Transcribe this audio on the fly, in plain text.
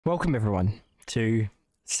Welcome everyone to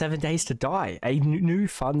 7 Days to Die, a new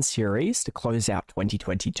fun series to close out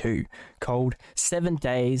 2022 called 7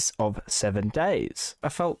 Days of 7 Days. I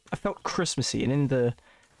felt Christmassy and in the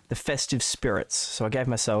festive spirits, so I gave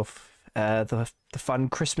myself the fun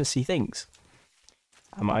Christmassy things.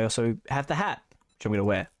 I also have the hat, which I'm going to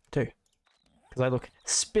wear too, because I look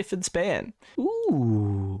spiff and span.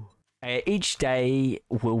 Ooh. Each day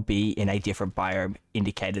will be in a different biome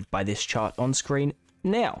indicated by this chart on screen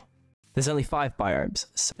now. There's only 5 biomes.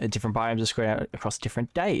 So different biomes are spread out across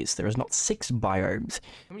different days. There is not 6 biomes.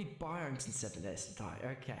 How many biomes in 7 Days to Die?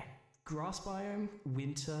 Okay. Grass biome,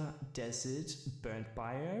 winter, desert, burnt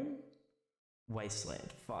biome, wasteland.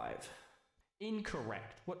 5.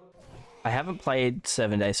 Incorrect. What? I haven't played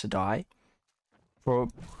 7 Days to Die for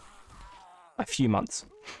a few months.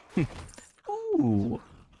 Ooh.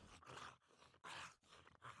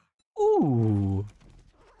 Ooh.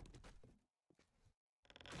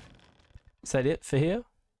 Is that it for here?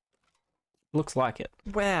 Looks like it.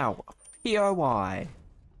 Wow. POI.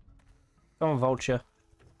 Come on, vulture.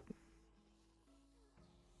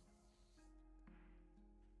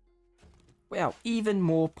 Wow, even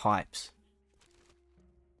more pipes.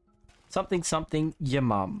 Something something your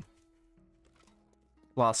mum.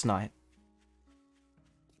 Last night.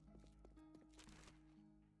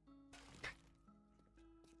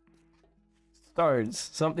 Stones.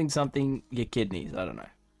 Something something your kidneys. I don't know.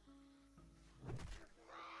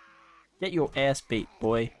 Get your ass beat,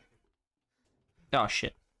 boy. Oh,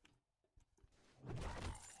 shit.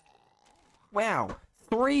 Wow.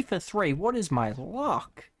 3 for 3. What is my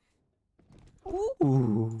luck?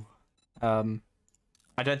 Ooh. I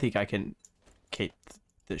don't think I can keep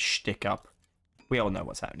the shtick up. We all know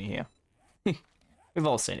what's happening here. We've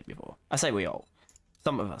all seen it before. I say we all.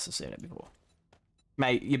 Some of us have seen it before.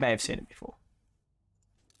 You may have seen it before.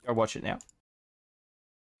 Go watch it now.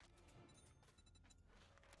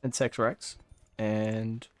 And sex rex.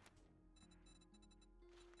 And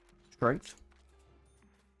strength.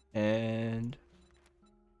 And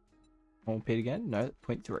I'll repeat again. No,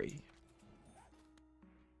 0.3.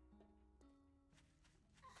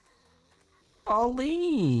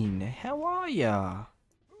 Arlene, how are ya?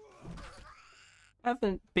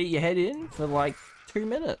 Haven't beat your head in for like 2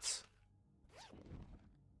 minutes.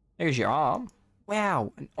 There's your arm.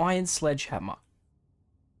 Wow, an iron sledgehammer.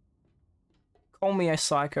 Call me a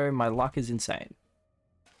psycho, my luck is insane.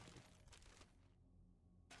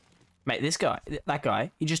 Mate, that guy,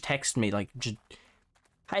 he just texted me like,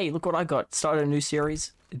 hey, look what I got. Started a new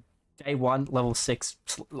series. Day 1, level 6,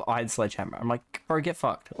 iron sledgehammer. I'm like, bro, get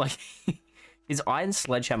fucked. Like, his iron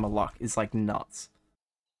sledgehammer luck is like nuts.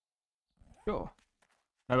 Sure.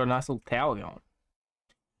 I got a nice little tower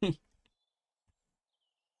going.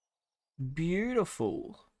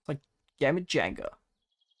 Beautiful. It's like Game of Jenga.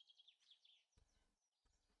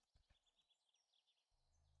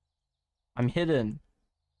 I'm hidden.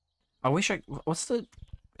 I wish what's the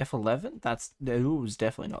F11? It was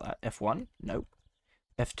definitely not that. F1? Nope.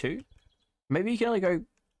 F2? Maybe you can only go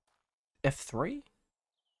F3?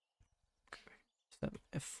 Is that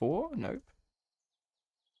F4? Nope.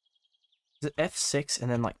 Is it F6 and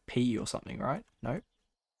then like P or something, right? Nope.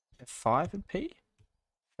 F5 and P?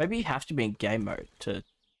 Maybe you have to be in game mode to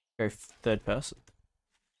go third person.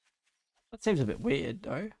 That seems a bit weird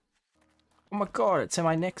though. Oh my god, it's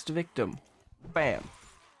my next victim. Bam.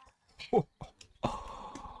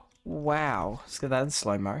 Wow. Let's get that in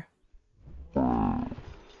slow-mo. Come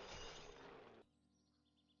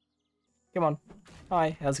on.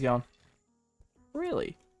 Hi, how's it going?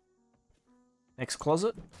 Really? Next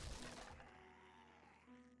closet?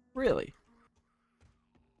 Really?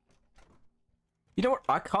 You know what?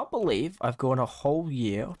 I can't believe I've gone a whole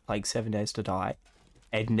year playing 7 Days to Die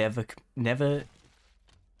and never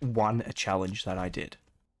won a challenge that I did.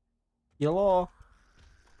 Yellow.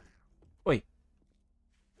 Oi.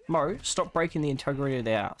 Mo, stop breaking the integrity of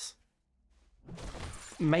the house.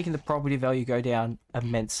 Making the property value go down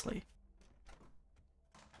immensely.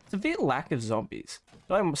 Severe lack of zombies.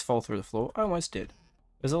 Did I almost fall through the floor? I almost did.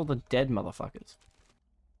 There's all the dead motherfuckers.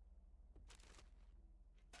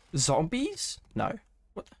 Zombies? No.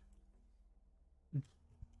 What?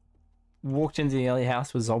 Walked into the early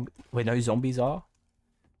house where no zombies are.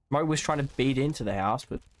 Mo was trying to beat into the house,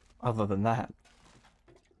 but other than that.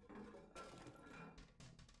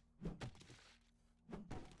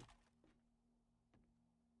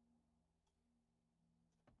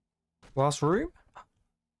 Last room?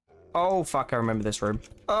 Oh fuck, I remember this room.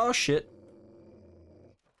 Oh shit.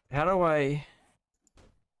 How do I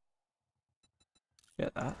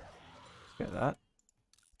get that? Get that.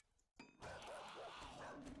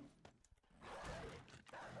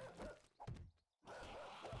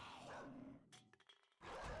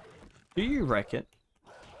 Do you reckon?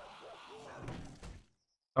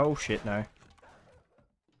 Oh shit, no.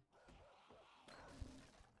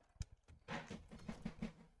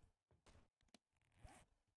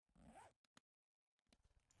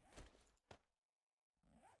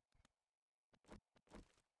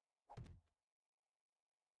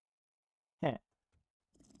 Yeah.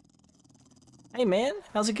 Hey man,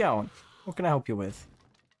 how's it going? What can I help you with?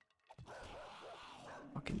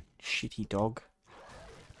 Fucking shitty dog.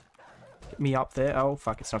 Get me up there. Oh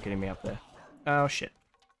fuck, it's not getting me up there. Oh shit.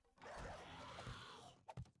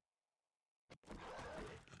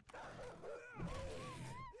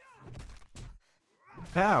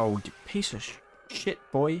 Ow, you piece of shit,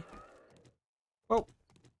 boy. Whoa.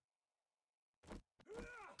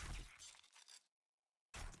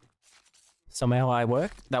 Somehow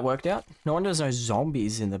that worked out. No wonder there's no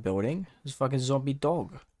zombies in the building. There's a fucking zombie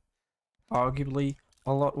dog. Arguably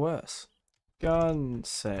a lot worse. Gun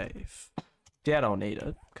save. Doubt I'll need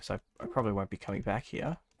it, because I probably won't be coming back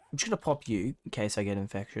here. I'm just gonna pop you in case I get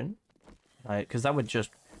infection. Right, because that would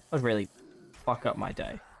really fuck up my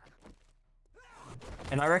day.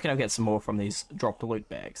 And I reckon I'll get some more from these drop loot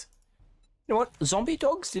bags. You know what? Zombie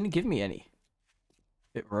dogs didn't give me any.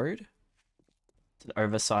 Bit rude. It's an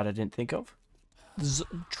oversight I didn't think of.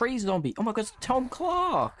 Tree zombie. Oh my god, it's Tom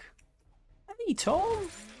Clark. Hey, Tom.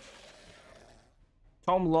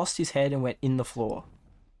 Tom lost his head and went in the floor.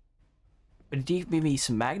 But he did give me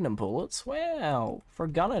some magnum bullets. Wow. For a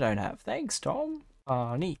gun I don't have. Thanks, Tom.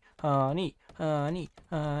 Honey, honey, honey,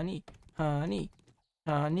 honey, honey,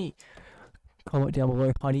 honey. Comment down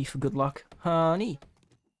below, honey, for good luck. Honey.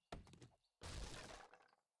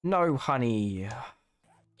 No, honey.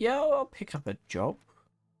 Yeah, I'll pick up a job.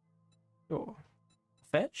 Sure.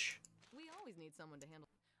 Fetch? We always need someone to handle.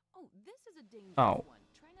 Oh, this is a dangerous one.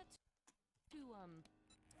 Try not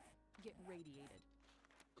to get radiated.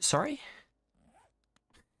 Sorry?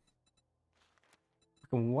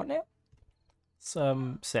 What now?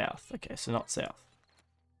 Some south. Okay, so not south.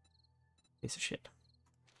 Piece of shit.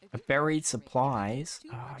 A buried supplies.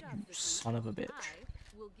 Ah, oh, you son of a bitch.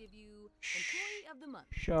 Will give you employee of the month.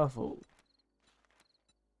 Shovel.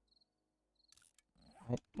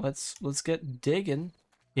 Let's get digging.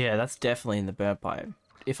 Yeah, that's definitely in the burnt biome.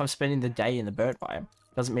 If I'm spending the day in the burnt biome,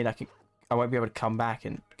 doesn't mean I won't be able to come back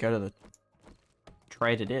and go to the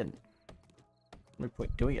trade it in. No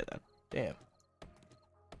point doing it then. Damn.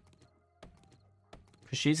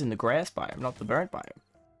 Because she's in the grass biome, not the burnt biome.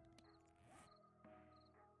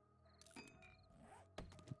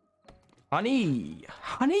 Honey!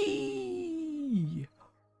 Honey!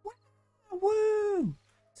 Woo!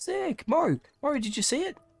 Sick! Mo! Mo, did you see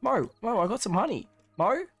it? Mo! I got some honey. Mo?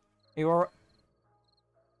 Are you alright?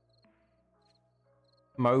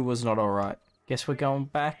 Mo was not alright. Guess we're going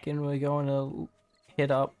back and we're going to hit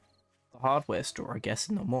up the hardware store, I guess,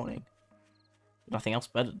 in the morning. Nothing else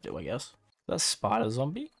better to do, I guess. That's a spider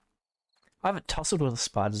zombie? I haven't tussled with a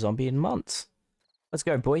spider zombie in months. Let's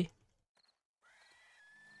go, boy.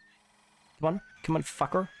 Come on,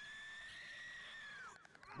 fucker.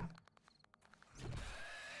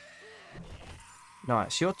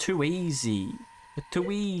 Nice, you're too easy. You're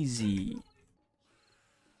too easy.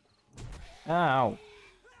 Ow.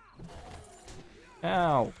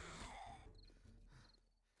 Ow.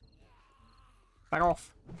 Back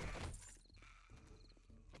off.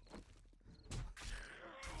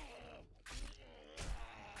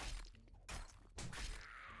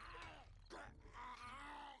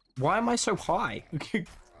 Why am I so high?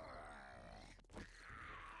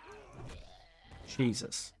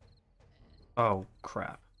 Jesus. Oh,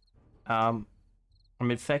 crap. I'm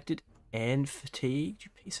infected and fatigued,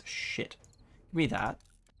 you piece of shit. Give me that.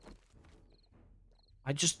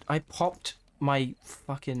 I popped my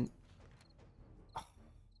fucking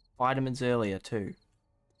vitamins earlier too.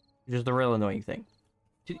 Which is the real annoying thing.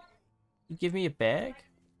 Did you give me a bag?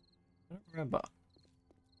 I don't remember.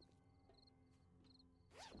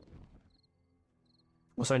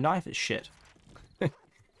 Also, knife is shit.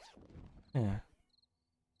 Yeah.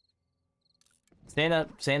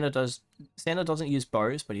 Santa doesn't use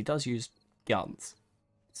bows, but he does use guns.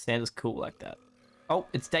 Santa's cool like that. Oh,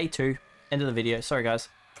 it's day 2. End of the video. Sorry guys.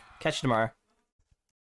 Catch you tomorrow.